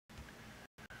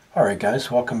Alright guys,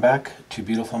 welcome back to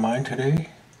Beautiful Mind today.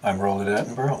 I'm Roland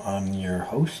Attenborough, I'm your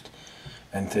host,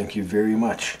 and thank you very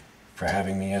much for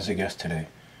having me as a guest today.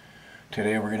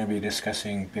 Today we're going to be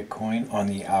discussing Bitcoin on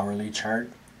the hourly chart.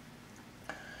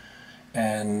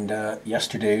 And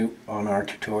yesterday on our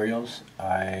tutorials,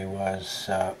 I was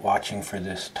watching for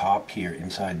this top here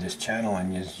inside this channel,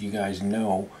 and as you guys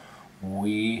know,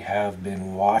 we have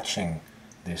been watching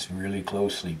this really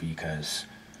closely because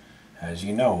as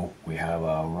you know, we have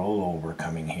a rollover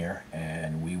coming here,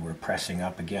 and we were pressing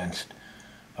up against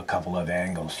a couple of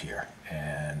angles here,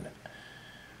 and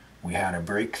we had a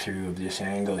breakthrough of this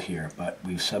angle here, but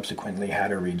we've subsequently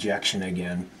had a rejection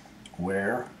again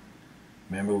where,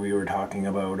 remember we were talking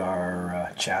about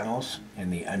our channels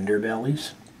and the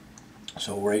underbellies?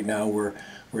 So right now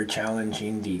we're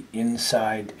challenging the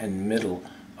inside and middle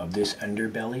of this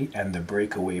underbelly and the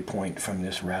breakaway point from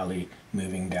this rally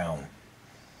moving down.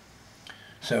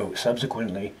 So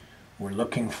subsequently, we're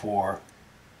looking for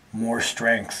more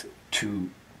strength to,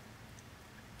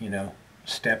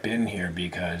 step in here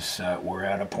because we're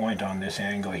at a point on this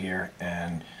angle here,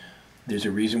 and there's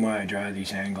a reason why I draw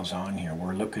these angles on here.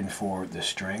 We're looking for the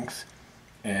strength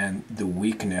and the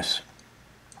weakness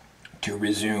to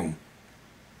resume.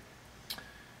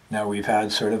 Now we've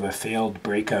had sort of a failed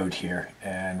breakout here,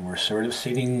 and we're sort of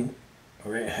sitting.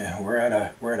 We're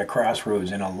at a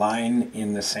crossroads in a line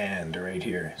in the sand right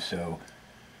here. So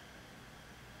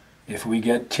if we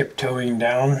get tiptoeing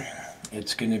down,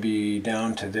 it's going to be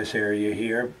down to this area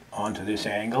here, onto this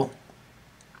angle.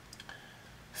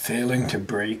 Failing to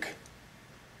break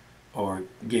or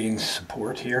gain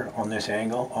support here on this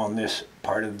angle, on this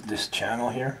part of this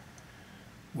channel here,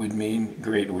 would mean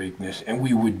great weakness, and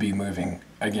we would be moving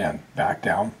again back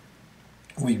down.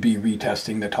 We'd be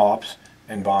retesting the tops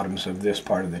and bottoms of this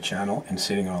part of the channel and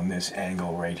sitting on this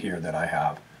angle right here that I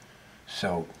have.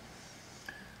 So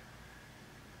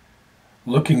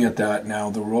looking at that now,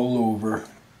 the rollover,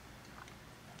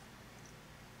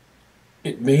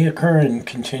 it may occur and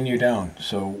continue down.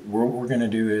 So what we're going to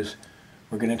do is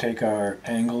we're going to take our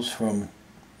angles from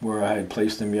where I had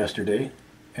placed them yesterday,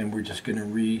 and we're just going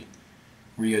to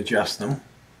readjust them.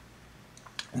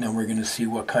 And then we're going to see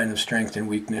what kind of strength and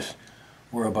weakness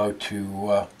we're about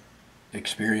to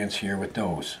experience here with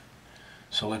those.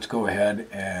 So let's go ahead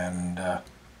and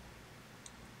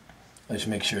let's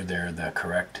make sure they're the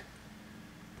correct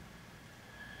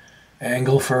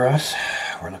angle for us.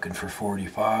 We're looking for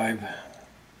 45.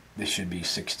 This should be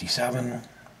 67.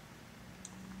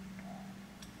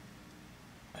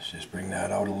 Let's just bring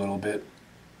that out a little bit.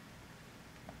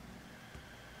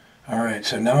 Alright,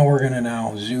 so now we're going to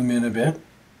now zoom in a bit.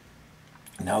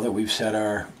 Now that we've set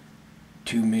our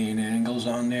two main angles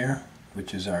on there,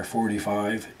 which is our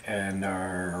 45 and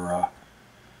our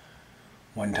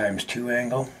 1 times 2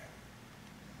 angle.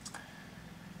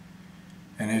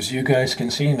 And as you guys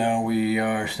can see now, we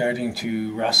are starting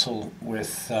to wrestle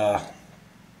with the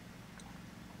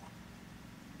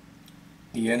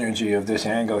energy of this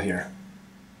angle here.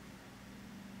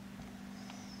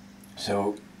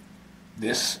 So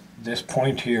this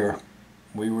point here,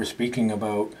 we were speaking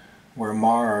about where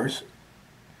Mars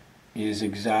is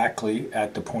exactly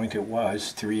at the point it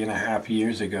was 3.5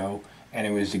 years ago, and it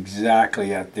was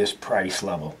exactly at this price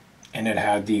level, and it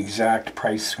had the exact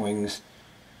price swings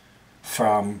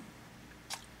from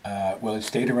well, it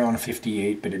stayed around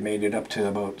 58, but it made it up to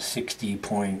about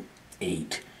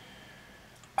 60.8.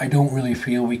 I don't really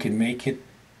feel we can make it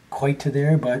quite to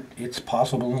there, but it's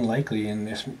possible and likely in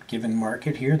this given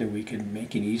market here that we can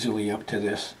make it easily up to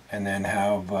this and then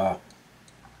have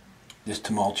this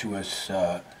tumultuous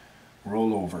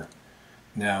rollover.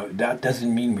 Now that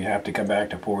doesn't mean we have to come back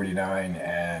to 49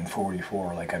 and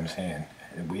 44 like I'm saying.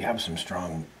 We have some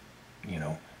strong,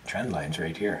 trend lines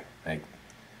right here. Like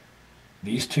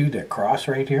these two that cross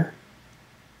right here.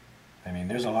 I mean,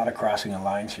 there's a lot of crossing of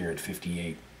lines here at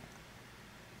 58.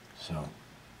 So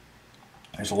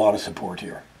there's a lot of support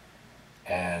here.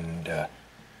 And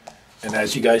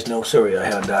as you guys know, sorry I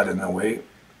had that in the way.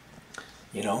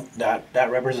 That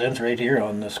represents right here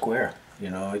on the square.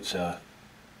 It's a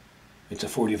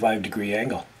 45-degree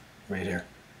angle right here.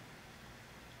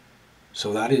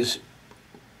 So that is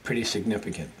pretty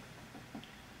significant.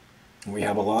 We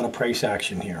have a lot of price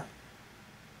action here.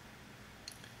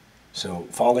 So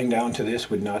falling down to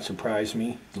this would not surprise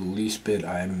me the least bit.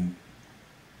 I'm,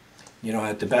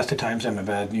 at the best of times I'm a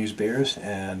bad news bears,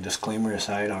 and disclaimer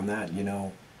aside on that,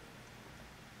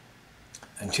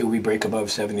 until we break above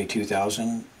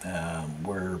 72,000,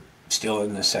 we're still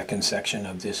in the second section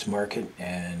of this market,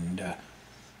 and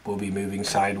we'll be moving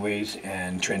sideways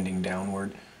and trending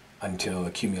downward until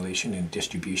accumulation and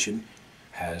distribution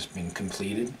has been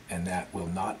completed, and that will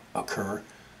not occur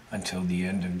until the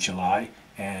end of July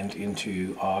and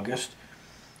into August.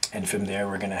 And from there,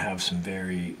 we're going to have some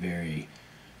very, very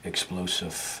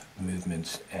explosive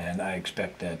movements. And I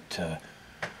expect that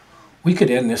we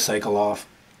could end this cycle off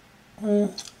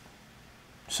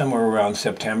somewhere around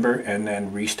September and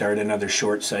then restart another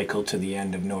short cycle to the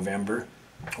end of November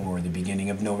or the beginning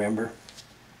of November.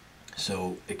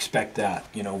 So expect that.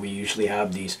 You know, we usually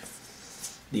have these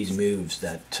moves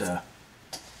that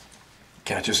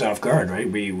catch us off guard,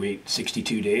 right? We wait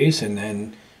 62 days and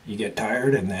then you get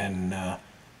tired and then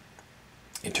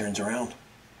it turns around.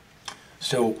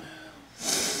 So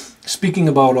speaking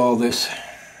about all this,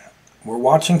 we're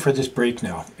watching for this break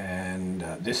now, and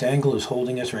this angle is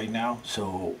holding us right now,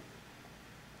 so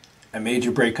a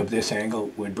major break of this angle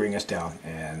would bring us down,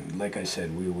 and like I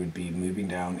said, we would be moving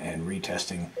down and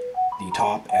retesting the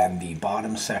top and the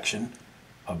bottom section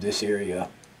of this area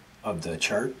of the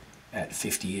chart at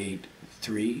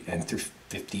 58.3 and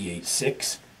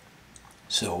 58.6.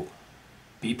 So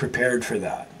be prepared for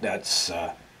that. That's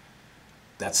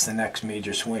the next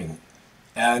major swing.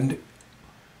 And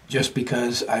just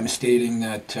because I'm stating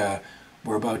that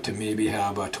we're about to maybe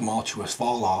have a tumultuous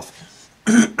fall off,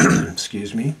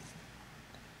 excuse me,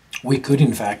 we could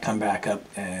in fact come back up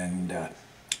and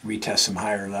retest some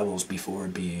higher levels before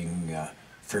being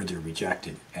further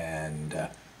rejected. And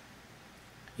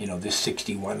you know, this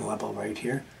 61 level right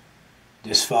here,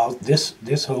 this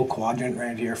whole quadrant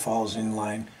right here falls in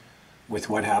line with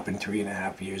what happened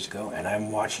 3.5 years ago, and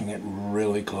I'm watching it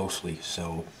really closely.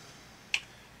 So,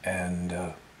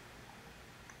 and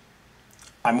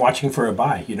I'm watching for a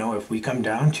buy. You know, if we come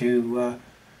down to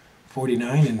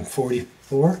 49 and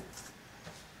 44,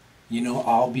 you know,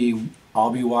 I'll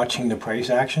be watching the price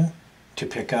action to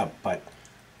pick up, but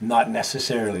not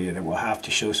necessarily, and it will have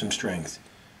to show some strength.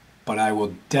 But I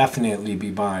will definitely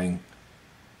be buying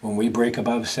when we break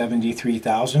above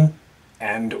 73,000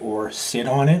 and or sit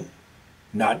on it,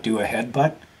 not do a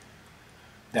headbutt.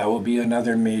 That will be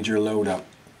another major load up.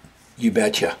 You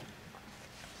betcha.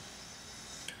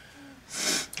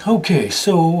 Okay,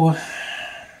 so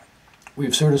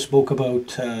we've sort of spoke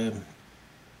about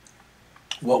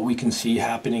what we can see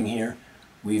happening here.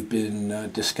 We've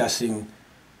been discussing,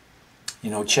 you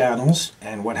know, channels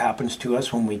and what happens to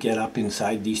us when we get up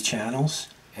inside these channels,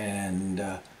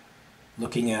 and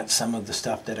looking at some of the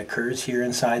stuff that occurs here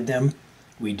inside them.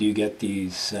 We do get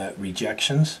these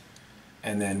rejections,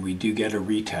 and then we do get a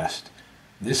retest.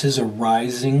 This is a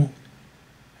rising,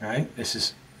 right? This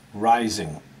is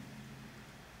rising,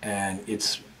 and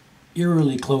it's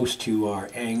eerily close to our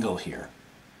angle here.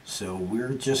 So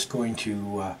we're just going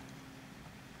to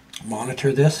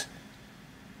monitor this,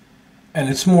 and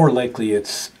it's more likely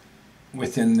it's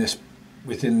within this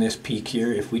peak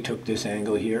here. If we took this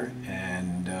angle here,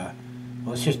 and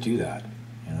let's just do that.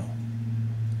 You know,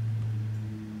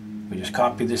 we just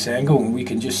copy this angle, and we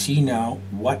can just see now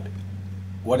what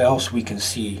else we can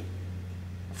see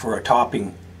for a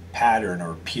topping pattern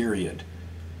or period,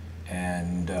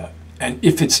 and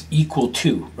if it's equal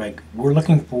to, right? We're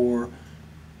looking for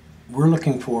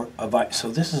a so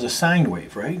this is a sine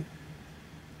wave, right?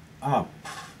 Up,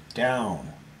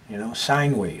 down, you know,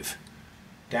 sine wave,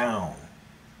 down,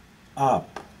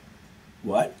 up,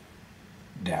 what?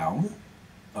 Down.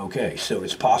 Okay, so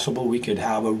it's possible we could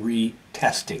have a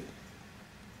retesting.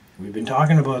 We've been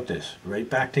talking about this right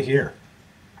back to here.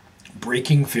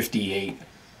 Breaking 58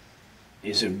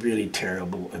 is a really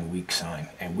terrible and weak sign,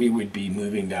 and we would be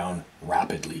moving down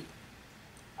rapidly.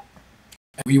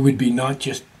 We would be not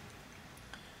just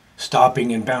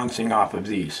stopping and bouncing off of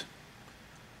these.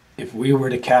 If we were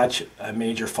to catch a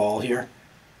major fall here,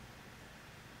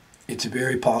 it's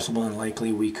very possible and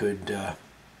likely we could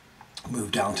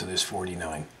move down to this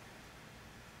 49.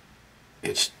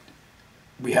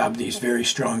 We have these very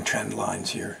strong trend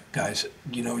lines here, guys.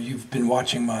 You know, you've been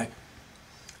watching my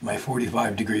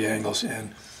 45-degree angles,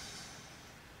 and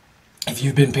if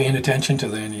you've been paying attention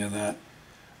to any of that,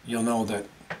 you'll know that,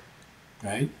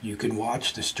 right? You can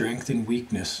watch the strength and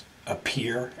weakness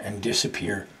appear and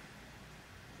disappear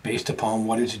based upon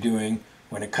what it's doing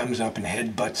when it comes up and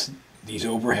headbutts these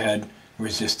overhead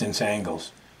resistance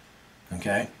angles.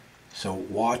 Okay, so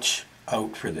watch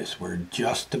out for this. We're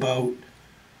just about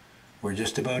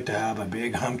to have a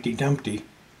big Humpty Dumpty.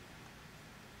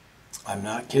 I'm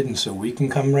not kidding. So we can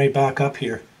come right back up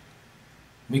here.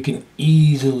 We can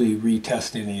easily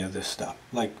retest any of this stuff,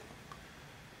 like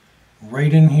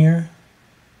right in here.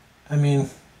 I mean,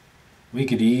 we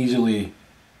could easily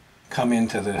come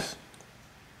into this,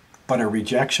 but a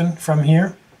rejection from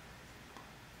here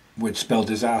would spell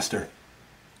disaster.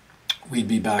 We'd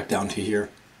be back down to here,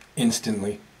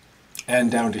 instantly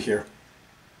and down to here.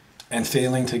 And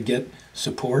failing to get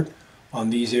support on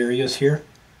these areas here,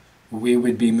 we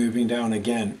would be moving down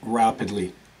again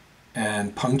rapidly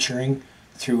and puncturing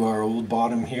through our old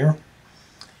bottom here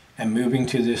and moving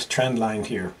to this trend line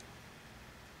here.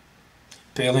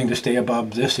 Failing to stay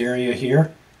above this area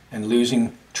here and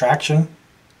losing traction.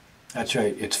 That's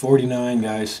right, it's 49,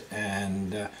 guys,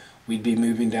 and we'd be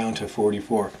moving down to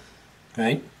 44,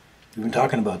 right? We've been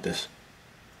talking about this.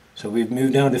 So we've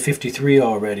moved down to 53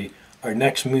 already. Our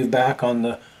next move back on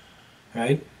the,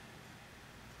 right?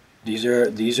 These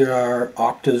are our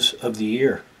octaves of the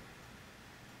year.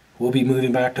 We'll be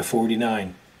moving back to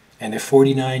 49. And if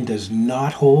 49 does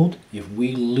not hold, if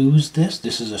we lose this,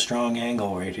 this is a strong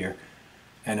angle right here.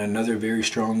 And another very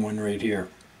strong one right here.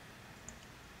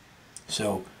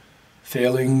 So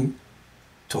failing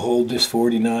to hold this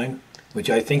 49, which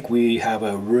I think we have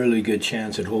a really good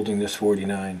chance at holding this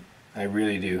 49. I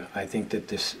really do. I think that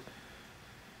this,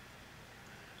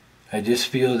 I just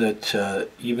feel that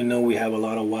even though we have a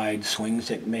lot of wide swings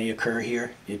that may occur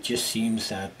here, it just seems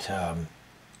that,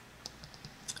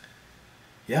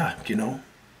 yeah, you know,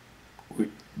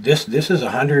 this is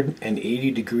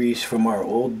 180 degrees from our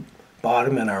old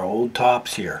bottom and our old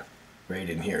tops here, right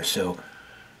in here. So,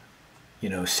 you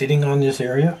know, sitting on this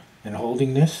area and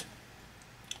holding this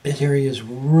area is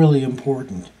really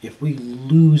important. If we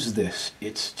lose this,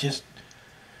 it's just,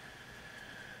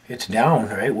 it's down,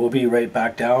 right? We'll be right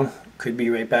back down, could be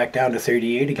right back down to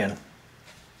 38 again.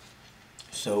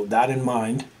 So that in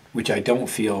mind, which I don't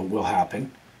feel will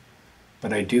happen,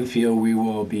 but I do feel we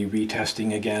will be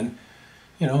retesting again.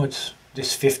 You know, it's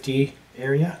this 50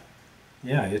 area.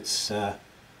 Yeah, it's a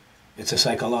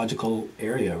psychological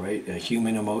area, right?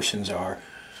 Human emotions are,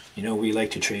 you know, we like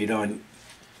to trade on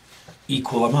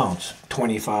equal amounts,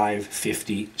 25,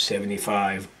 50,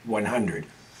 75, 100.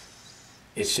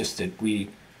 It's just that we,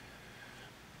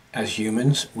 as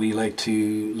humans, we like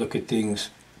to look at things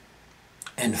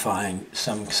and find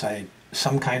some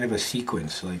kind of a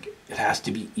sequence, like it has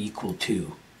to be equal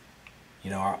to. You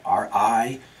know, our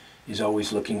eye is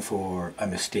always looking for a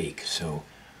mistake. So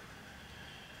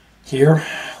here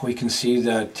we can see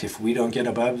that if we don't get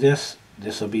above this,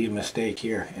 this will be a mistake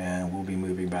here and we'll be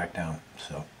moving back down.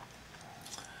 So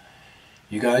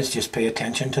you guys just pay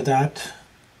attention to that.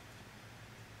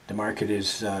 The market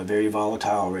is very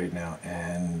volatile right now,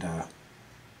 and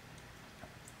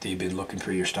they've been looking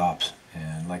for your stops.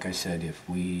 And like I said, if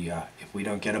we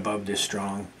don't get above this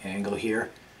strong angle here,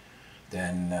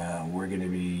 then we're going to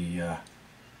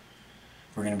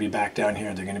be back down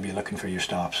here. They're going to be looking for your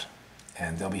stops,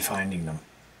 and they'll be finding them.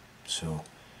 So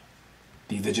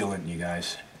be vigilant, you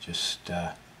guys. Just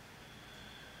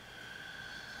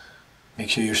make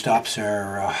sure your stops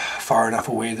are far enough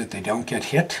away that they don't get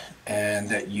hit, and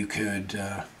that you could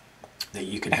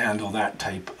handle that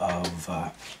type of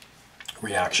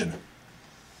reaction.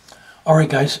 All right,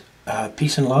 guys.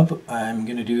 Peace and love. I'm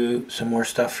going to do some more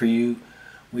stuff for you.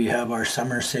 We have our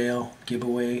summer sale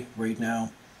giveaway right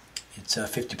now. It's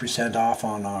 50% off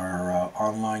on our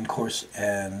online course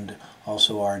and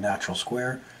also our natural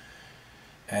square.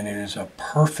 And it is a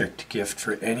perfect gift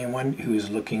for anyone who is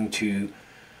looking to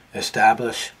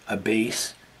establish a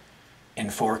base in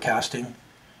forecasting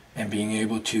and being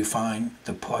able to find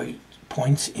the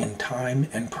points in time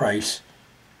and price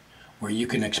where you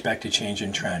can expect a change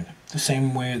in trend, the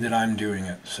same way that I'm doing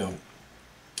it. So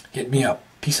hit me up.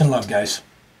 Peace and love, guys.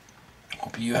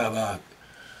 Hope you have a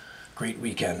great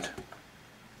weekend.